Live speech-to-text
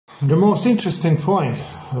The most interesting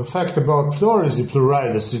fact about pleurisy,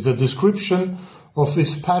 pleuritis, is the description of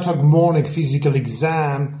its pathognomonic physical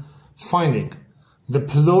exam finding. The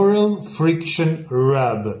pleural friction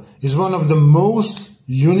rub is one of the most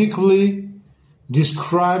uniquely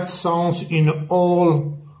described sounds in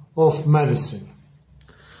all of medicine.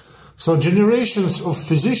 So generations of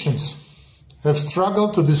physicians have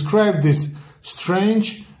struggled to describe this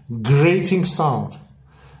strange grating sound.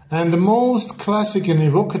 And the most classic and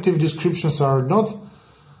evocative descriptions are not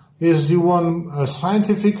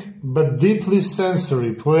scientific but deeply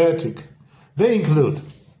sensory, poetic. They include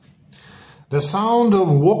the sound of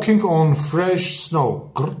walking on fresh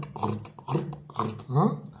snow,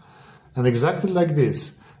 and exactly like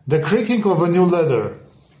this. The creaking of a new leather.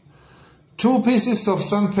 Two pieces of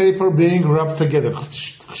sandpaper being rubbed together.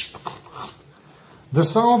 The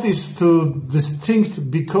sound is so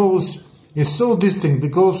distinct because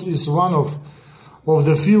it's one of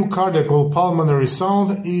the few cardiac or pulmonary sound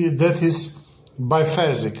that is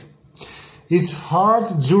biphasic. It's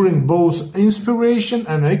hard during both inspiration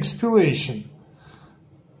and expiration.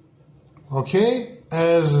 Okay?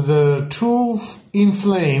 As the two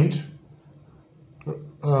inflamed,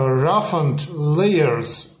 roughened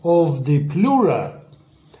layers of the pleura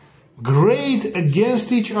grate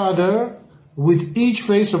against each other with each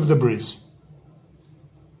phase of the breath.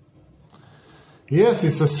 Yes,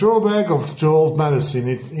 it's a throwback to old medicine.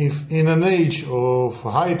 If in an age of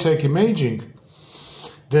high-tech imaging,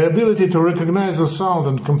 the ability to recognize a sound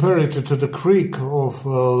and compare it to the creak of a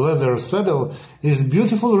leather saddle is a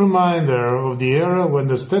beautiful reminder of the era when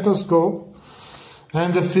the stethoscope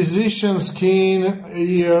and the physician's keen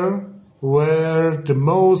ear were the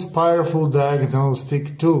most powerful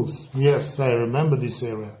diagnostic tools. Yes, I remember this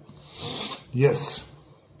era. Yes.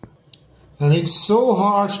 And it's so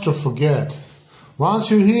hard to forget.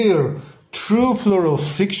 Once you hear true pleural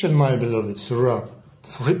friction, my beloveds,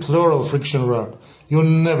 pleural friction rub, you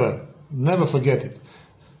never forget it.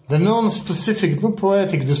 The non-specific,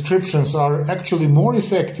 non-poetic descriptions are actually more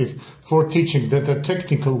effective for teaching than the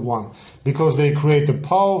technical one, because they create a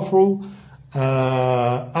powerful,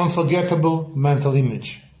 unforgettable mental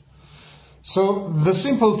image. So the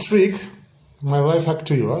simple trick, my life hack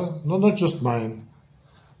to you, not just mine,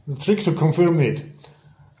 the trick to confirm it.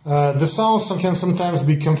 The sounds can sometimes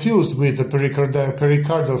be confused with the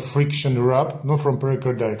pericardial friction rub, not from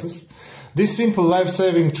pericarditis. This simple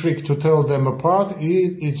life-saving trick to tell them apart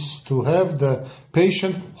is to have the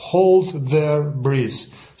patient hold their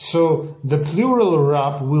breath. So the pleural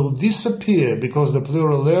rub will disappear because the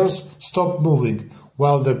pleural layers stop moving,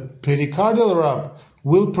 while the pericardial rub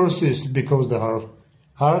will persist because the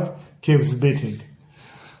heart keeps beating.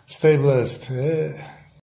 Stay blessed.